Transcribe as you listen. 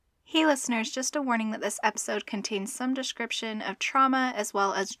Hey listeners, just a warning that this episode contains some description of trauma as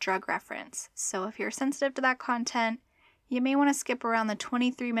well as drug reference. So if you're sensitive to that content, you may want to skip around the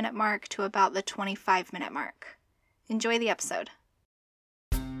 23-minute mark to about the 25-minute mark. Enjoy the episode.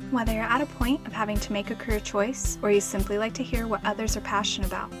 Whether you're at a point of having to make a career choice or you simply like to hear what others are passionate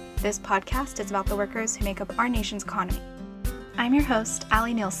about, this podcast is about the workers who make up our nation's economy. I'm your host,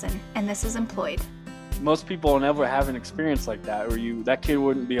 Allie Nielsen, and this is Employed. Most people will never have an experience like that, or that kid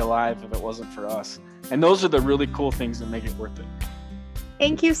wouldn't be alive if it wasn't for us. And those are the really cool things that make it worth it.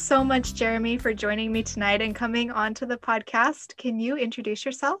 Thank you so much, Jeremy, for joining me tonight and coming on to the podcast. Can you introduce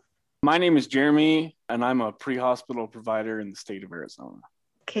yourself? My name is Jeremy, and I'm a pre-hospital provider in the state of Arizona.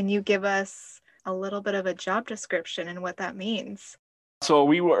 Can you give us a little bit of a job description and what that means? So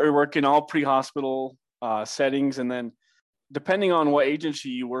we work in all pre-hospital settings, and then depending on what agency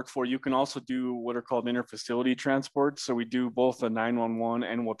you work for, you can also do what are called interfacility transports. So we do both a 911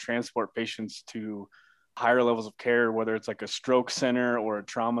 and we'll transport patients to higher levels of care, whether it's like a stroke center or a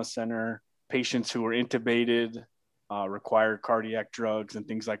trauma center, patients who are intubated, require cardiac drugs and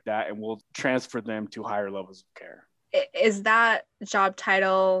things like that, and we'll transfer them to higher levels of care. Is that job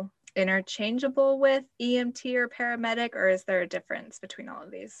title interchangeable with EMT or paramedic, or is there a difference between all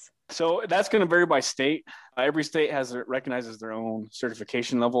of these? So that's going to vary by state. Every state recognizes their own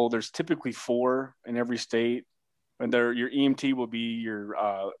certification level. There's typically 4 in every state. And your EMT will be your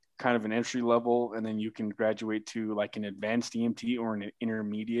kind of an entry level, and then you can graduate to like an advanced EMT or an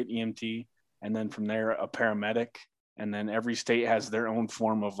intermediate EMT, and then from there a paramedic. And then every state has their own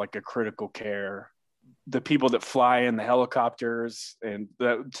form of like a critical care. The people that fly in the helicopters and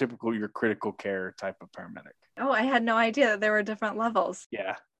that typical your critical care type of paramedic. Oh, I had no idea that there were different levels.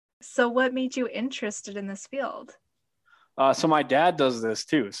 Yeah. So what made you interested in this field? So my dad does this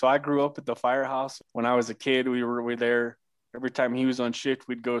too. So I grew up at the firehouse. When I was a kid, we were there. Every time he was on shift,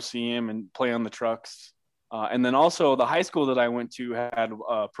 we'd go see him and play on the trucks. And then also the high school that I went to had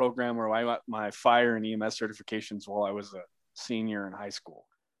a program where I got my fire and EMS certifications while I was a senior in high school.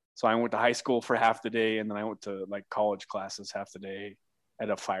 So I went to high school for half the day, and then I went to like college classes half the day at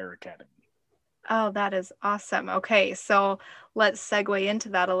a fire academy. Oh, that is awesome. Okay, so let's segue into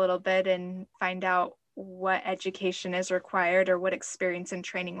that a little bit and find out what education is required or what experience and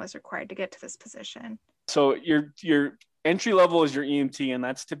training was required to get to this position. So your entry level is your EMT, and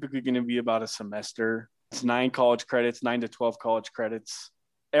that's typically going to be about a semester. It's 9 college credits, 9 to 12 college credits.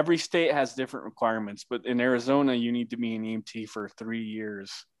 Every state has different requirements, but in Arizona, you need to be an EMT for 3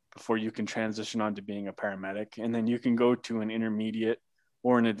 years before you can transition on to being a paramedic. And then you can go to an intermediate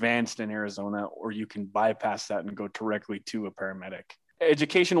or an advanced in Arizona, or you can bypass that and go directly to a paramedic.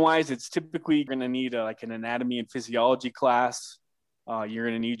 Education-wise, it's typically going to need like an anatomy and physiology class. You're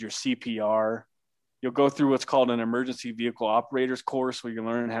going to need your CPR. You'll go through what's called an emergency vehicle operators course, where you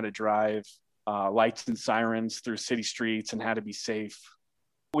learn how to drive lights and sirens through city streets and how to be safe.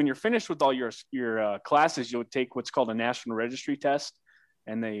 When you're finished with all your classes, you'll take what's called a national registry test,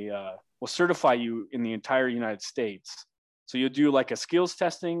 and they will certify you in the entire United States. So you'll do like a skills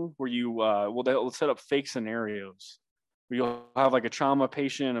testing where they'll set up fake scenarios where you'll have like a trauma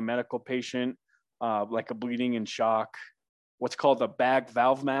patient, a medical patient, like a bleeding and shock, what's called a bag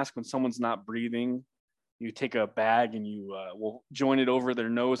valve mask. When someone's not breathing, you take a bag and you will join it over their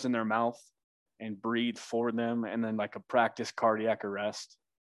nose and their mouth and breathe for them, and then like a practice cardiac arrest.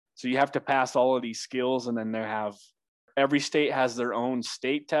 So you have to pass all of these skills, and then every state has their own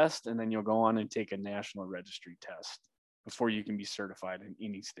state test, and then you'll go on and take a national registry test before you can be certified in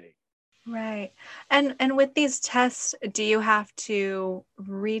any state. Right. And with these tests, do you have to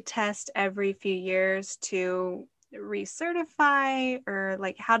retest every few years to recertify, or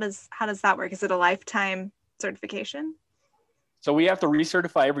like how does that work? Is it a lifetime certification? So we have to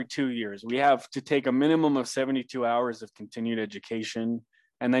recertify every 2 years. We have to take a minimum of 72 hours of continued education,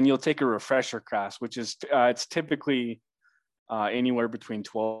 and then you'll take a refresher class, which is it's typically anywhere between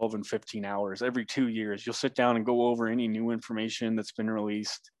 12 and 15 hours. Every 2 years, you'll sit down and go over any new information that's been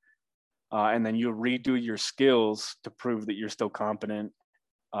released, and then you'll redo your skills to prove that you're still competent.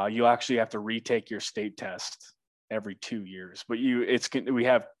 You actually have to retake your state test every 2 years, but we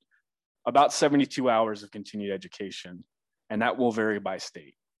have about 72 hours of continued education, and that will vary by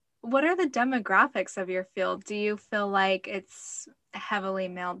state. What are the demographics of your field? Do you feel like it's heavily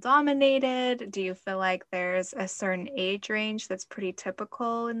male dominated? Do you feel like there's a certain age range that's pretty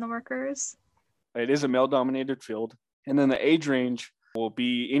typical in the workers? It is a male dominated field. And then the age range will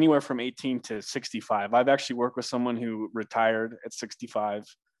be anywhere from 18 to 65. I've actually worked with someone who retired at 65,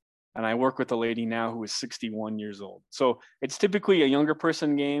 and I work with a lady now who is 61 years old. So it's typically a younger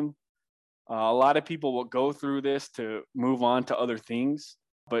person game. A lot of people will go through this to move on to other things.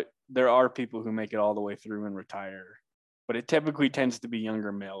 but there are people who make it all the way through and retire. But it typically tends to be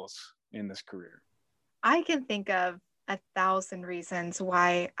younger males in this career. I can think of 1,000 reasons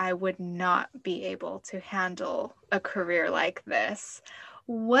why I would not be able to handle a career like this.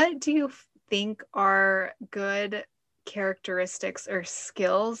 What do you think are good characteristics or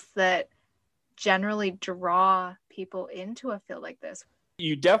skills that generally draw people into a field like this?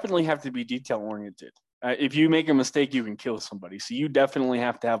 You definitely have to be detail oriented. If you make a mistake, you can kill somebody. So you definitely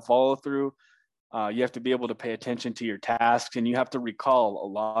have to have follow through. You have to be able to pay attention to your tasks, and you have to recall a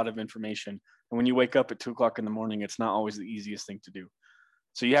lot of information. And when you wake up at 2 o'clock in the morning, it's not always the easiest thing to do.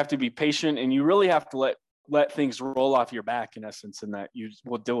 So you have to be patient, and you really have to let things roll off your back, in essence, in that you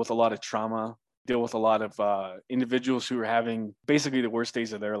will deal with a lot of trauma, deal with a lot of individuals who are having basically the worst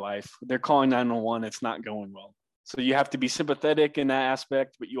days of their life. They're calling 911. It's not going well. So you have to be sympathetic in that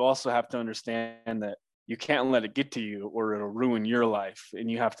aspect, but you also have to understand that you can't let it get to you or it'll ruin your life.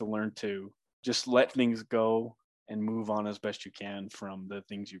 And you have to learn to just let things go and move on as best you can from the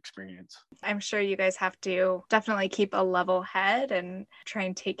things you experience. I'm sure you guys have to definitely keep a level head and try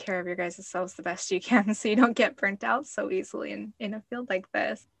and take care of your guys' selves the best you can so you don't get burnt out so easily in a field like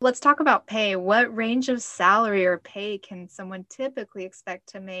this. Let's talk about pay. What range of salary or pay can someone typically expect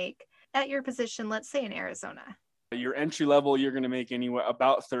to make at your position, let's say in Arizona? Your entry level, you're going to make anywhere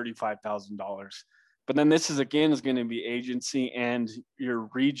about $35,000. But then this is going to be agency and your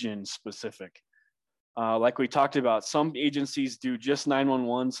region specific. Like we talked about, some agencies do just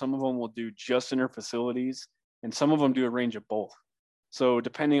 911. Some of them will do just inner facilities, and some of them do a range of both. So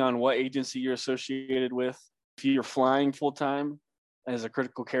depending on what agency you're associated with, if you're flying full time as a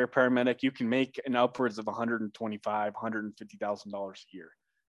critical care paramedic, you can make an upwards of $125,000, $150,000 a year.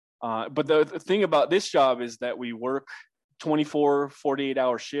 But the thing about this job is that we work 24,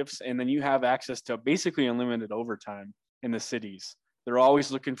 48-hour shifts, and then you have access to basically unlimited overtime in the cities. They're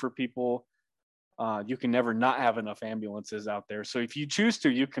always looking for people. You can never not have enough ambulances out there. So if you choose to,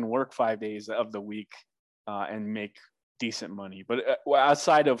 you can work 5 days of the week and make decent money. But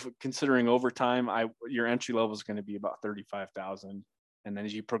outside of considering overtime, your entry level is going to be about $35,000. And then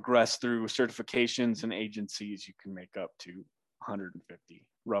as you progress through certifications and agencies, you can make up to 150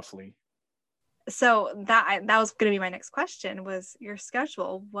 roughly. So that was going to be my next question, was your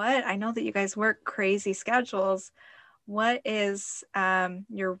schedule. I know that you guys work crazy schedules. What is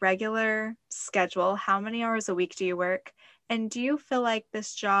your regular schedule? How many hours a week do you work? And do you feel like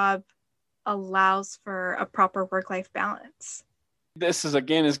this job allows for a proper work-life balance? This is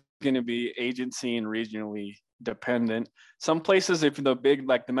going to be agency and regionally dependent. Some places, if the big,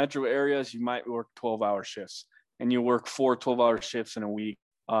 like the metro areas, you might work 12-hour shifts and you work 4 12-hour shifts in a week.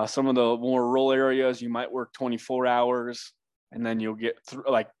 Some of the more rural areas, you might work 24 hours and then you'll get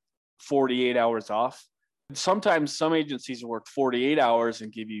 48 hours off. Sometimes some agencies work 48 hours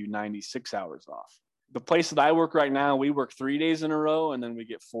and give you 96 hours off. The place that I work right now, we work 3 days in a row and then we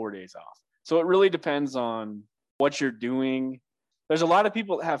get 4 days off. So it really depends on what you're doing. There's a lot of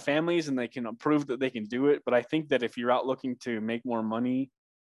people that have families and they can prove that they can do it. But I think that if you're out looking to make more money,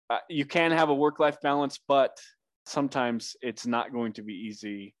 you can have a work-life balance, but sometimes it's not going to be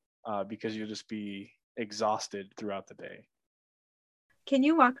easy because you'll just be exhausted throughout the day. Can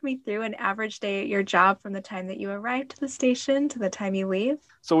you walk me through an average day at your job from the time that you arrive to the station to the time you leave?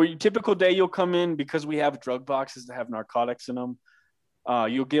 So your typical day, you'll come in because we have drug boxes that have narcotics in them.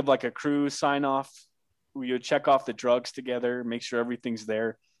 You'll give like a crew sign off. You'll check off the drugs together, make sure everything's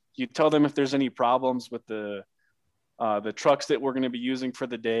there. You tell them if there's any problems with the trucks that we're going to be using for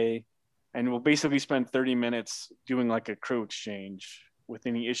the day. And we'll basically spend 30 minutes doing like a crew exchange with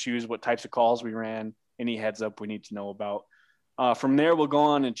any issues, what types of calls we ran, any heads up we need to know about. From there, we'll go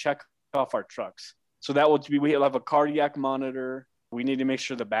on and check off our trucks. So that will be, we'll have a cardiac monitor. We need to make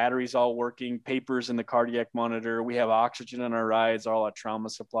sure the battery's all working, papers in the cardiac monitor. We have oxygen on our rides. All our trauma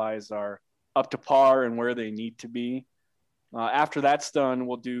supplies are up to par and where they need to be. After that's done,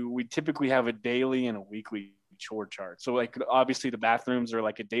 we typically have a daily and a weekly chore chart. So like obviously the bathrooms are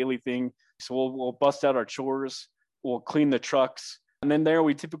like a daily thing. So we'll bust out our chores. We'll clean the trucks. And then there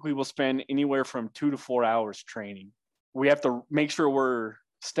we typically will spend anywhere from 2 to 4 hours training. We have to make sure we're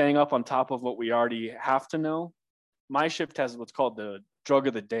staying up on top of what we already have to know. My shift has what's called the drug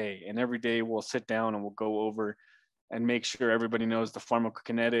of the day. And every day we'll sit down and we'll go over and make sure everybody knows the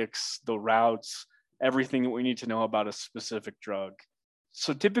pharmacokinetics, the routes, everything that we need to know about a specific drug.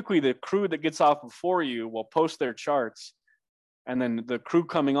 So typically the crew that gets off before you will post their charts, and then the crew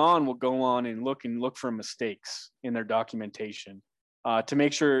coming on will go on and look for mistakes in their documentation to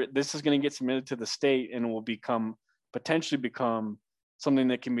make sure this is going to get submitted to the state and will potentially become something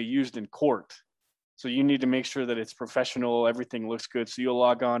that can be used in court. So you need to make sure that it's professional, everything looks good. So you'll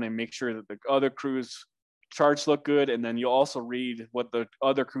log on and make sure that the other crews charts look good. And then you'll also read what the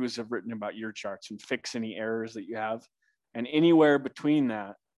other crews have written about your charts and fix any errors that you have. And anywhere between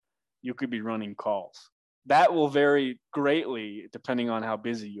that, you could be running calls. That will vary greatly depending on how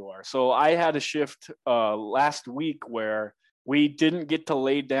busy you are. So I had a shift last week where we didn't get to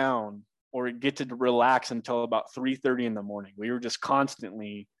lay down or get to relax until about 3:30 in the morning. We were just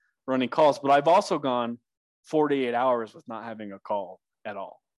constantly running calls. But I've also gone 48 hours with not having a call at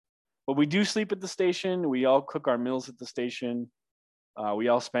all. But we do sleep at the station. We all cook our meals at the station. We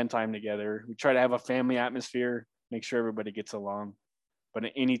all spend time together. We try to have a family atmosphere, make sure everybody gets along. But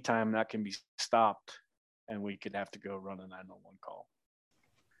at any time that can be stopped and we could have to go run a 911 call.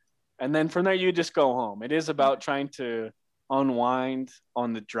 And then from there, you just go home. It is about trying to unwind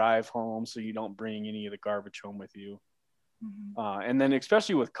on the drive home so you don't bring any of the garbage home with you. Mm-hmm. And then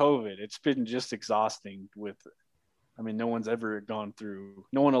especially with COVID, it's been just exhausting no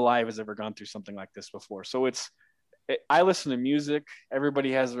one alive has ever gone through something like this before. So I listen to music.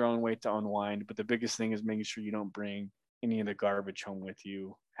 Everybody has their own way to unwind, but the biggest thing is making sure you don't bring any of the garbage home with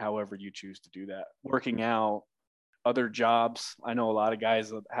you, however you choose to do that. Working out, other jobs. I know a lot of guys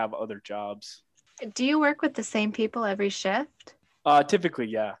that have other jobs. Do you work with the same people every shift? Typically,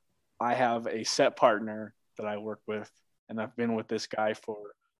 yeah. I have a set partner that I work with, and I've been with this guy for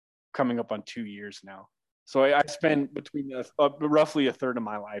coming up on 2 years now. So I spend between roughly a third of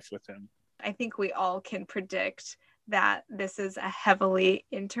my life with him. I think we all can predict that this is a heavily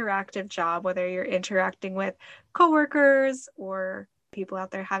interactive job, whether you're interacting with coworkers or people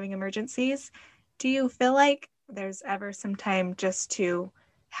out there having emergencies. Do you feel like there's ever some time just to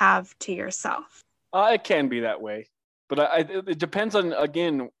have to yourself? It can be that way, but it depends on,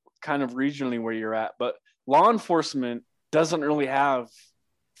 again, kind of regionally where you're at. But law enforcement doesn't really have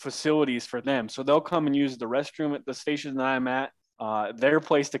facilities for them. So they'll come and use the restroom at the station that I'm at. Their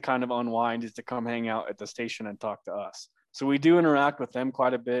place to kind of unwind is to come hang out at the station and talk to us. So we do interact with them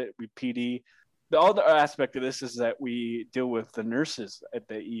quite a bit. We PD. The other aspect of this is that we deal with the nurses at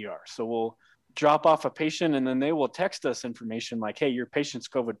the ER. So we'll drop off a patient and then they will text us information like, hey, your patient's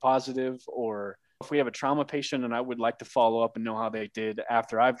COVID positive, or if we have a trauma patient and I would like to follow up and know how they did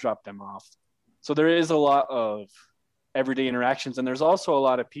after I've dropped them off. So there is a lot of everyday interactions. And there's also a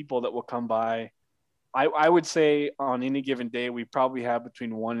lot of people that will come by. I would say on any given day, we probably have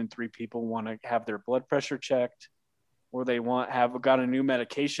between 1 and 3 people want to have their blood pressure checked, or they got a new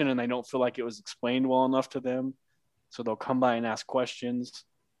medication and they don't feel like it was explained well enough to them. So they'll come by and ask questions.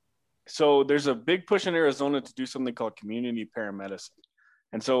 So there's a big push in Arizona to do something called community paramedicine.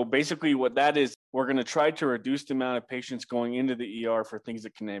 And so basically what that is, we're going to try to reduce the amount of patients going into the ER for things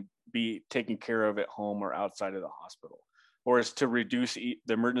that can be taken care of at home or outside of the hospital, or is to reduce the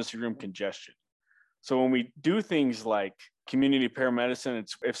emergency room congestion. So when we do things like community paramedicine,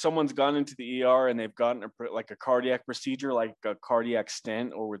 it's if someone's gone into the ER and they've gotten a cardiac procedure, like a cardiac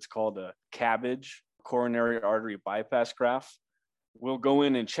stent, or what's called a CABG, coronary artery bypass graft, we'll go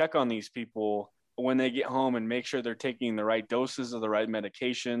in and check on these people when they get home and make sure they're taking the right doses of the right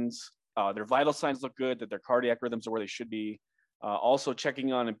medications. Their vital signs look good, that their cardiac rhythms are where they should be. Also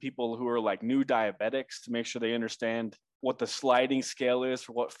checking on people who are like new diabetics to make sure they understand what the sliding scale is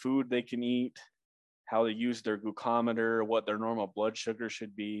for what food they can eat, how they use their glucometer, what their normal blood sugar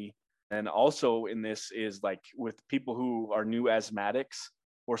should be. And also in this is like with people who are new asthmatics,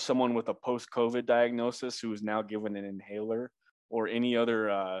 or someone with a post-COVID diagnosis who is now given an inhaler, or any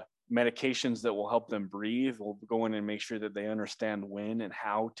other medications that will help them breathe. We'll go in and make sure that they understand when and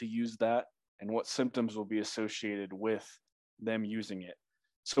how to use that and what symptoms will be associated with them using it.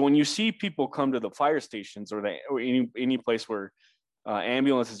 So when you see people come to the fire stations or any place where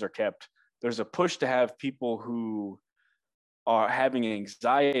ambulances are kept, there's a push to have people who are having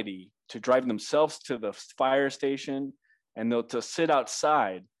anxiety to drive themselves to the fire station, and they'll to sit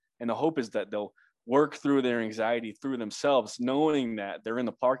outside. And the hope is that they'll work through their anxiety through themselves, knowing that they're in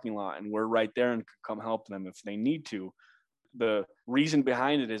the parking lot and we're right there and can come help them if they need to. The reason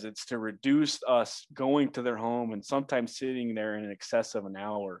behind it is it's to reduce us going to their home and sometimes sitting there in excess of an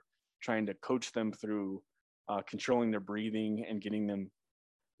hour, trying to coach them through controlling their breathing and getting them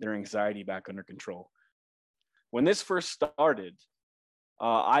their anxiety back under control. When this first started,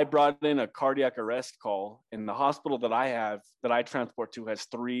 I brought in a cardiac arrest call, and the hospital that I transport to has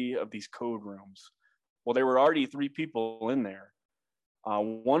 3 of these code rooms. Well, there were already 3 people in there,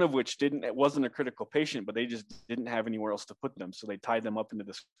 one of which wasn't a critical patient, but they just didn't have anywhere else to put them. So they tied them up into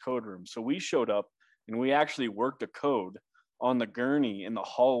this code room. So we showed up and we actually worked a code on the gurney in the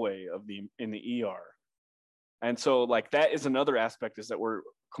hallway in the ER. And so like that is another aspect, is that we're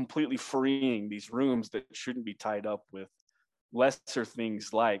completely freeing these rooms that shouldn't be tied up with lesser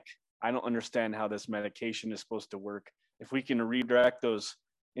things like, I don't understand how this medication is supposed to work. If we can redirect those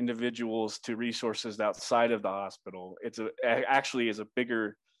individuals to resources outside of the hospital, actually is a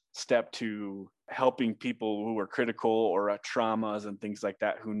bigger step to helping people who are critical or at traumas and things like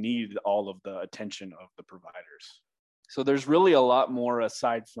that, who need all of the attention of the providers. So there's really a lot more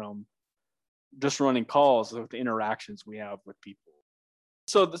aside from just running calls with the interactions we have with people.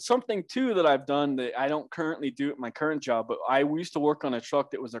 So something too that I've done that I don't currently do at my current job, but I used to work on a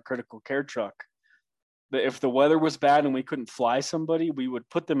truck that was a critical care truck. That if the weather was bad and we couldn't fly somebody, we would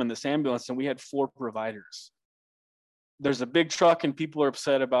put them in this ambulance, and we had 4 providers. There's a big truck and people are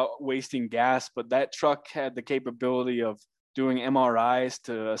upset about wasting gas, but that truck had the capability of doing MRIs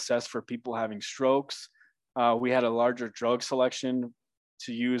to assess for people having strokes. We had a larger drug selection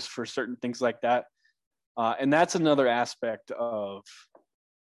to use for certain things like that. And that's another aspect of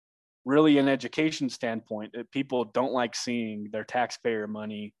really an education standpoint, that people don't like seeing their taxpayer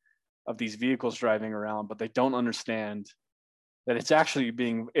money of these vehicles driving around, but they don't understand that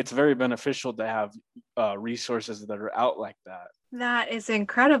it's very beneficial to have resources that are out like that. That is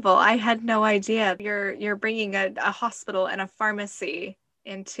incredible. I had no idea. You're bringing a hospital and a pharmacy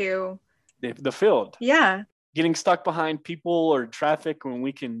into the field. Yeah. Getting stuck behind people or traffic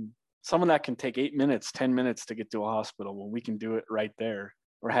when some of that can take 8 minutes, 10 minutes to get to a hospital, when we can do it right there.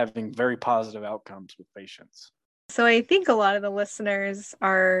 We're having very positive outcomes with patients. So I think a lot of the listeners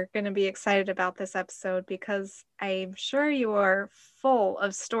are going to be excited about this episode because I'm sure you are full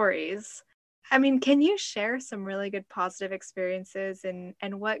of stories. I mean, can you share some really good positive experiences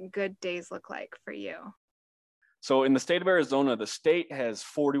and what good days look like for you? So in the state of Arizona, the state has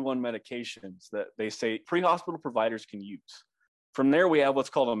 41 medications that they say pre-hospital providers can use. From there, we have what's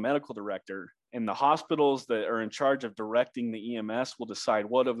called a medical director, and the hospitals that are in charge of directing the EMS will decide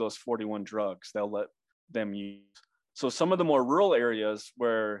what of those 41 drugs they'll let them use. So some of the more rural areas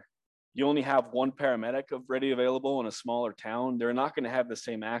where you only have one paramedic ready available in a smaller town, they're not going to have the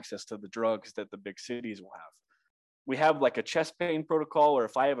same access to the drugs that the big cities will have. We have like a chest pain protocol, or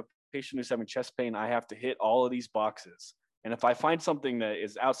if I have a patient who's having chest pain, I have to hit all of these boxes. And if I find something that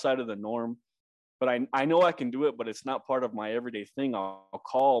is outside of the norm, but I know I can do it, but it's not part of my everyday thing, I'll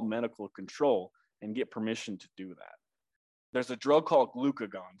call medical control and get permission to do that. There's a drug called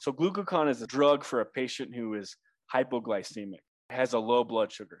glucagon. So glucagon is a drug for a patient who is hypoglycemic, has a low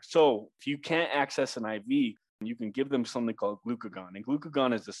blood sugar. So if you can't access an IV, you can give them something called glucagon. And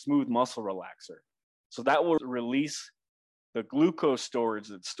glucagon is a smooth muscle relaxer. So that will release the glucose storage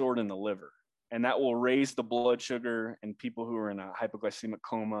that's stored in the liver. And that will raise the blood sugar, and people who are in a hypoglycemic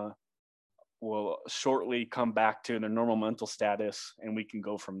coma will shortly come back to their normal mental status, and we can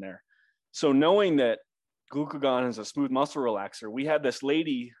go from there. So knowing that glucagon is a smooth muscle relaxer, we had this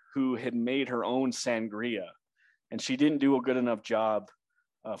lady who had made her own sangria, and she didn't do a good enough job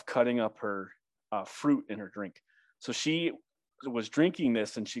of cutting up her fruit in her drink. So she was drinking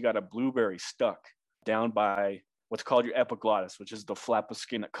this, and she got a blueberry stuck down by what's called your epiglottis, which is the flap of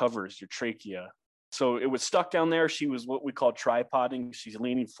skin that covers your trachea. So it was stuck down there. She was what we call tripoding. She's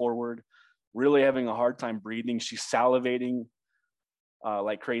leaning forward, really having a hard time breathing. She's salivating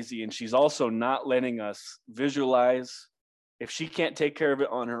like crazy. And she's also not letting us visualize. If she can't take care of it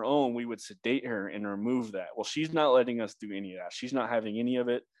on her own, we would sedate her and remove that. Well, she's not letting us do any of that. She's not having any of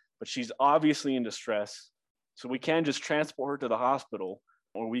it, but she's obviously in distress. So we can just transport her to the hospital,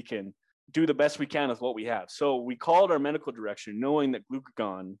 or we can do the best we can with what we have. So we called our medical direction, knowing that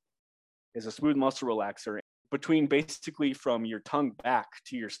glucagon is a smooth muscle relaxer. Between basically from your tongue back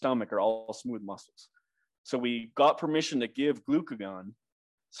to your stomach are all smooth muscles. So we got permission to give glucagon.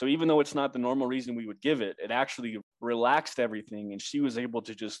 So even though it's not the normal reason we would give it, it actually relaxed everything, and she was able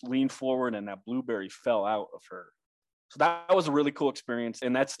to just lean forward, and that blueberry fell out of her. So that was a really cool experience.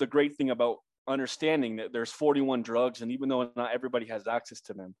 And that's the great thing about understanding that there's 41 drugs, and even though not everybody has access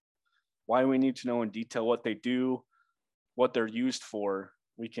to them, why we need to know in detail what they do, what they're used for.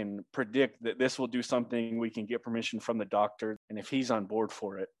 We can predict that this will do something. We can get permission from the doctor. And if he's on board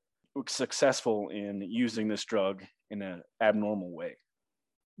for it, we're successful in using this drug in an abnormal way.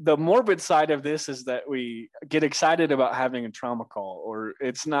 The morbid side of this is that we get excited about having a trauma call, or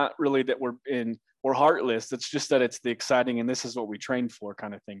it's not really that we're heartless. It's just that it's the exciting, and this is what we trained for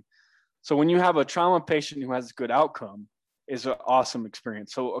kind of thing. So when you have a trauma patient who has a good outcome, is an awesome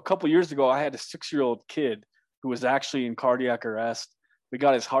experience. So a couple of years ago, I had a 6-year-old kid who was actually in cardiac arrest. We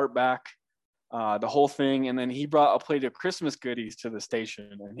got his heart back, the whole thing. And then he brought a plate of Christmas goodies to the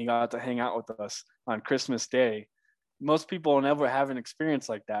station, and he got to hang out with us on Christmas Day. Most people will never have an experience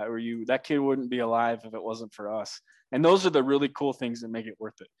like that, where that kid wouldn't be alive if it wasn't for us. And those are the really cool things that make it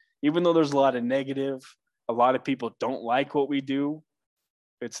worth it. Even though there's a lot of negative, a lot of people don't like what we do,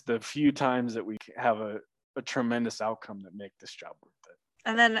 it's the few times that we have a tremendous outcome that make this job worth it.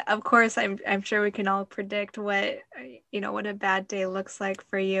 And then, of course, I'm sure we can all predict what a bad day looks like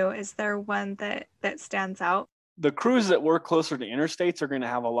for you. Is there one that stands out? The crews that work closer to interstates are going to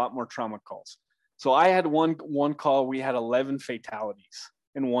have a lot more trauma calls. So I had one call, we had 11 fatalities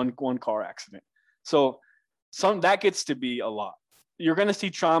in one car accident. So that gets to be a lot. You're going to see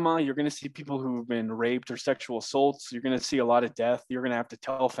trauma. You're going to see people who've been raped or sexual assaults. You're going to see a lot of death. You're going to have to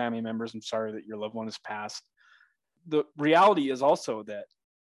tell family members, I'm sorry that your loved one has passed. The reality is also that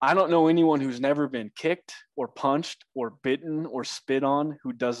I don't know anyone who's never been kicked or punched or bitten or spit on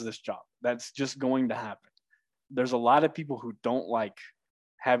who does this job. That's just going to happen. There's a lot of people who don't like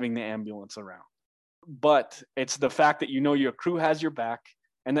having the ambulance around. But it's the fact that your crew has your back,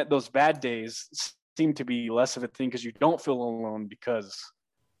 and that those bad days seem to be less of a thing because you don't feel alone, because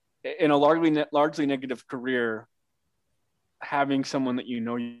in a largely negative career, having someone that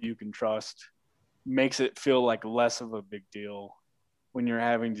you can trust makes it feel like less of a big deal when you're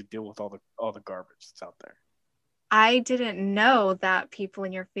having to deal with all the garbage that's out there. I didn't know that people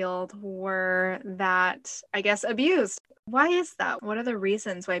in your field were that, I guess, abused. Why is that? What are the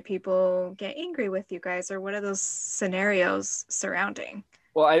reasons why people get angry with you guys, or what are those scenarios surrounding?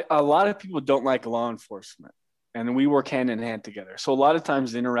 Well, a lot of people don't like law enforcement, and we work hand in hand together. So a lot of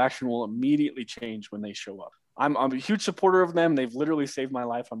times the interaction will immediately change when they show up. I'm a huge supporter of them. They've literally saved my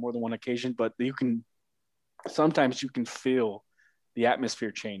life on more than one occasion, but sometimes you can feel the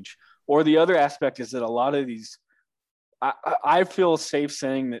atmosphere change. Or the other aspect is that a lot of these, I feel safe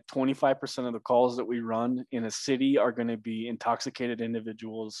saying that 25% of the calls that we run in a city are going to be intoxicated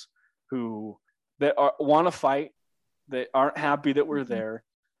individuals who want to fight, that aren't happy that we're there.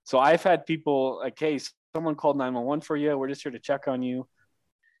 So I've had people like, hey, someone called 911 for you. We're just here to check on you.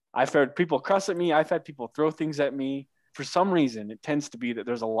 I've had people cuss at me. I've had people throw things at me. For some reason, it tends to be that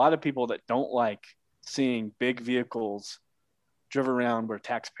there's a lot of people that don't like seeing big vehicles driven around where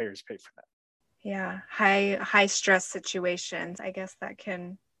taxpayers pay for that. Yeah, high stress situations. I guess that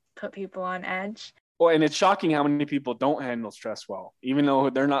can put people on edge. Well, and it's shocking how many people don't handle stress well, even though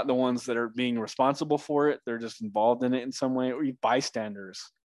they're not the ones that are being responsible for it. They're just involved in it in some way, or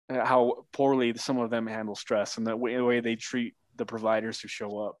bystanders, how poorly some of them handle stress, and the way they treat the providers who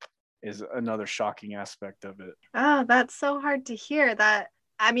show up is another shocking aspect of it. Oh, that's so hard to hear.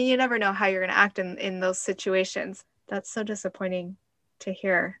 You never know how you're going to act in those situations. That's so disappointing to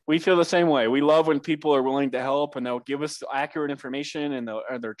hear. We feel the same way. We love when people are willing to help and they'll give us accurate information, and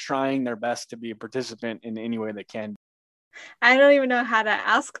they're trying their best to be a participant in any way they can. I don't even know how to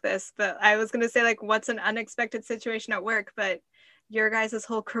ask this, but I was going to say, what's an unexpected situation at work? But your guys'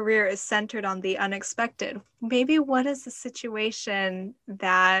 whole career is centered on the unexpected. Maybe what is the situation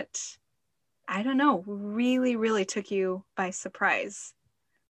that, I don't know, really, really took you by surprise?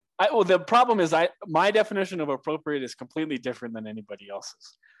 The problem is my definition of appropriate is completely different than anybody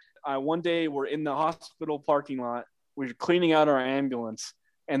else's. One day we're in the hospital parking lot. We're cleaning out our ambulance,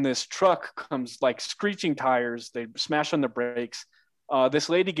 and this truck comes screeching tires. They smash on the brakes. This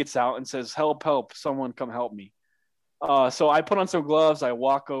lady gets out and says, help, someone come help me. So I put on some gloves. I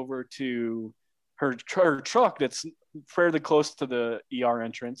walk over to her truck that's fairly close to the ER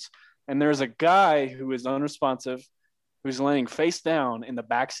entrance. And there's a guy who is unresponsive, who's laying face down in the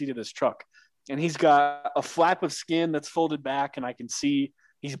back seat of this truck. And he's got a flap of skin that's folded back, and I can see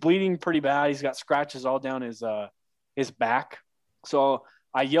he's bleeding pretty bad. He's got scratches all down his back. So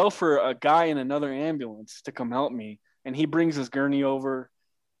I yell for a guy in another ambulance to come help me, and he brings his gurney over.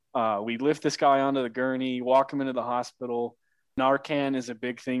 We lift this guy onto the gurney, walk him into the hospital. Narcan is a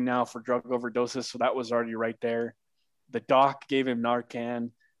big thing now for drug overdoses, so that was already right there. The doc gave him Narcan.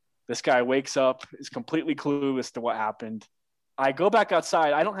 This guy wakes up, is completely clueless to what happened. I go back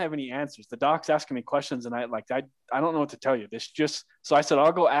outside. I don't have any answers. The doc's asking me questions, and I don't know what to tell you. So I said,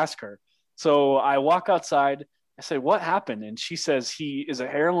 I'll go ask her. So I walk outside. I say, what happened? And she says he is a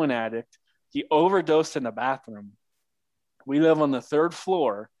heroin addict. He overdosed in the bathroom. We live on the 3rd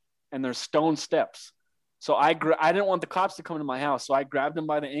floor, and there's stone steps. So I didn't want the cops to come to my house, so I grabbed him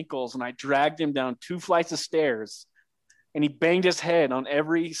by the ankles, and I dragged him down 2 flights of stairs. And he banged his head on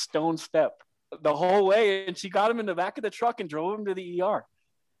every stone step the whole way. And she got him in the back of the truck and drove him to the ER.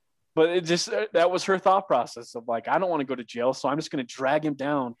 But that was her thought process of I don't want to go to jail, so I'm just going to drag him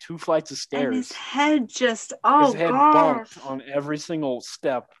down 2 flights of stairs. And his head bumped on every single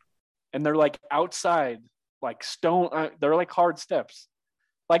step. And they're outside, stone. They're hard steps.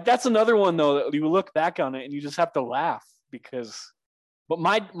 Like that's another one though that you look back on it and you just have to laugh because. But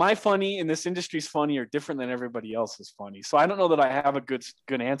my funny in this industry is funny or different than everybody else is funny. So I don't know that I have a good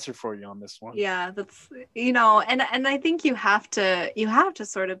answer for you on this one. Yeah, that's, you know, and I think you have to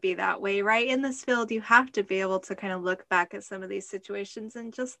sort of be that way, right? In this field, you have to be able to kind of look back at some of these situations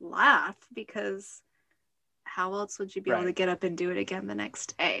and just laugh, because how else would you be able to get up and do it again the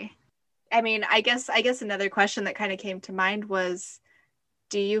next day? I mean, I guess another question that kind of came to mind was,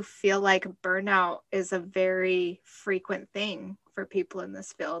 do you feel like burnout is a very frequent thing for people in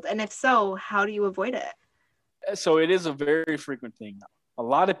this field? And if so, how do you avoid it? So it is a very frequent thing. A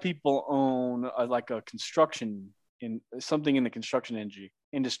lot of people own like a construction something in the construction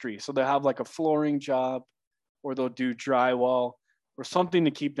industry. So they'll have like a flooring job, or they'll do drywall or something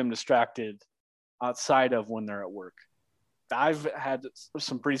to keep them distracted outside of when they're at work. I've had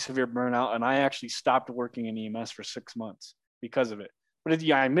some pretty severe burnout, and I actually stopped working in EMS for 6 months because of it. But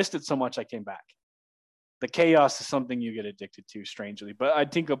I missed it so much, I came back. The chaos is something you get addicted to, strangely. But I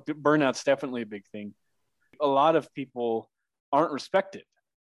think burnout's definitely a big thing. A lot of people aren't respected.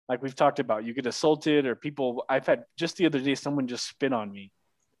 Like we've talked about, you get assaulted, or people, I've had just the other day, someone just spit on me.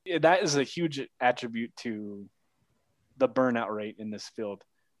 That is a huge attribute to the burnout rate in this field.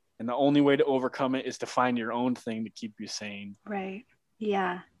 And the only way to overcome it is to find your own thing to keep you sane. Right.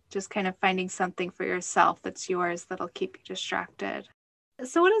 Yeah. Just kind of finding something for yourself that's yours that'll keep you distracted.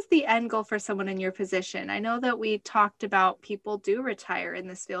 So what is the end goal for someone in your position? I know that we talked about people do retire in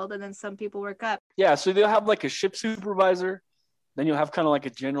this field, and then some people work up. Yeah, so they'll have like a shift supervisor. Then you'll have kind of like a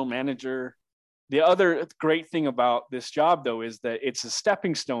general manager. The other great thing about this job, though, is that it's a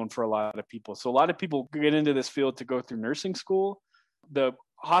stepping stone for a lot of people. So a lot of people get into this field to go through nursing school. The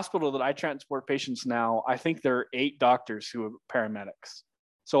hospital that I transport patients now, I think there are 8 doctors who are paramedics.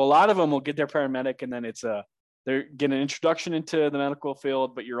 So a lot of them will get their paramedic, and then they're getting an introduction into the medical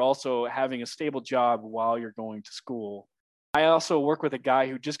field, but you're also having a stable job while you're going to school. I also work with a guy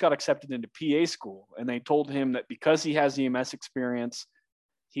who just got accepted into PA school, and they told him that because he has EMS experience,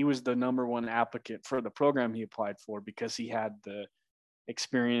 he was the #1 applicant for the program he applied for, because he had the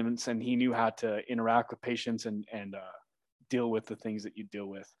experience and he knew how to interact with patients and deal with the things that you deal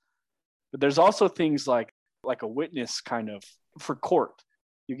with. But there's also things like a witness kind of for court.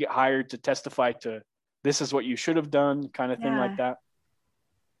 You get hired to testify to, this is what you should have done, kind of thing like that.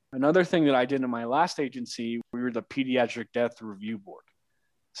 Another thing that I did in my last agency, we were the Pediatric Death Review Board.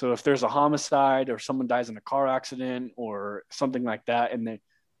 So if there's a homicide or someone dies in a car accident or something like that, and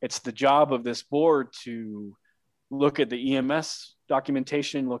it's the job of this board to look at the EMS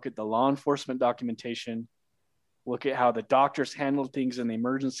documentation, look at the law enforcement documentation, look at how the doctors handled things in the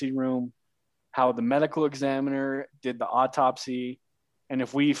emergency room, how the medical examiner did the autopsy. And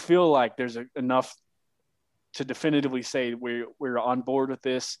if we feel like there's enough to definitively say we're on board with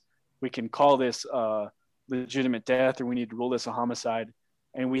this, we can call this legitimate death, or we need to rule this a homicide.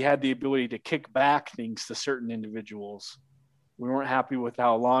 And we had the ability to kick back things to certain individuals. We weren't happy with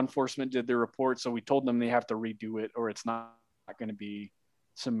how law enforcement did their report, so we told them they have to redo it, or it's not going to be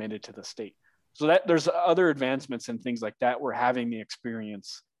submitted to the state. So that there's other advancements and things like that, where having the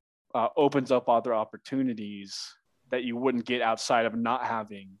experience opens up other opportunities that you wouldn't get outside of not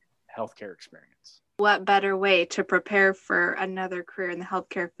having healthcare experience. What better way to prepare for another career in the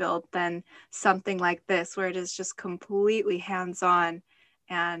healthcare field than something like this, where it is just completely hands-on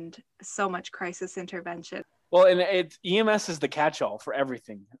and so much crisis intervention? Well, and EMS is the catch-all for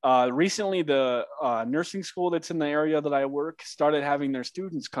everything. Recently, the nursing school that's in the area that I work started having their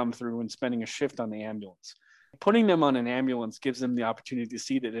students come through and spending a shift on the ambulance. Putting them on an ambulance gives them the opportunity to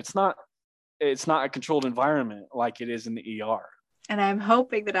see that it's not a controlled environment like it is in the ER. And I'm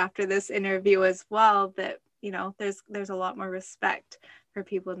hoping that after this interview as well, that, you know, there's a lot more respect for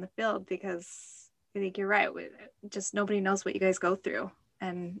people in the field, because I think you're right. Just nobody knows what you guys go through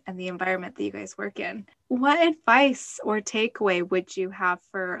and the environment that you guys work in. What advice or takeaway would you have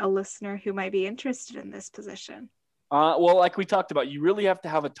for a listener who might be interested in this position? Well, like we talked about, you really have to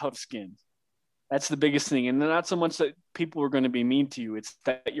have a tough skin. That's the biggest thing. And not so much that people are going to be mean to you. It's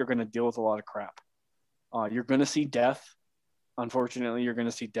that you're going to deal with a lot of crap. You're going to see death. Unfortunately, you're going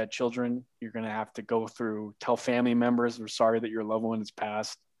to see dead children. You're going to have to tell family members we're sorry that your loved one has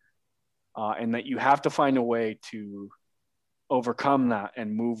passed, and that you have to find a way to overcome that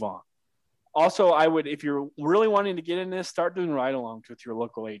and move on. Also, if you're really wanting to get in this, start doing ride-alongs with your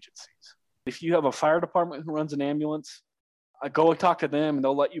local agencies. If you have a fire department who runs an ambulance, go talk to them, and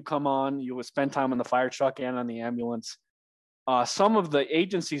they'll let you come on. You will spend time on the fire truck and on the ambulance. Some of the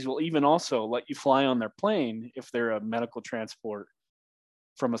agencies will even also let you fly on their plane if they're a medical transport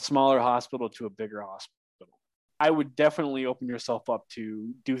from a smaller hospital to a bigger hospital. I would definitely open yourself up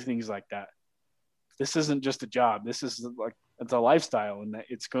to do things like that. This isn't just a job. This is like, it's a lifestyle, and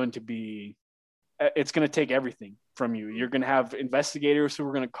it's going to take everything from you. You're going to have investigators who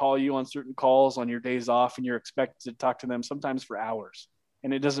are going to call you on certain calls on your days off, and you're expected to talk to them sometimes for hours.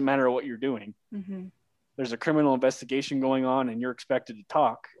 And it doesn't matter what you're doing. Mm-hmm. There's a criminal investigation going on and you're expected to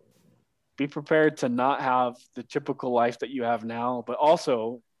talk. Be prepared to not have the typical life that you have now, but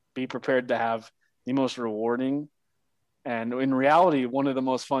also be prepared to have the most rewarding and, in reality, one of the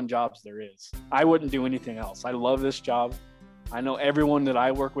most fun jobs there is. I wouldn't do anything else. I love this job. I know everyone that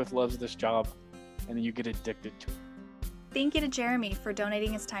I work with loves this job, and you get addicted to it. Thank you to Jeremy for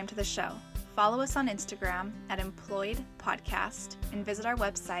donating his time to the show. Follow us on Instagram at Employed Podcast and visit our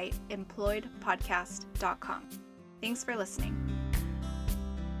website, employedpodcast.com. Thanks for listening.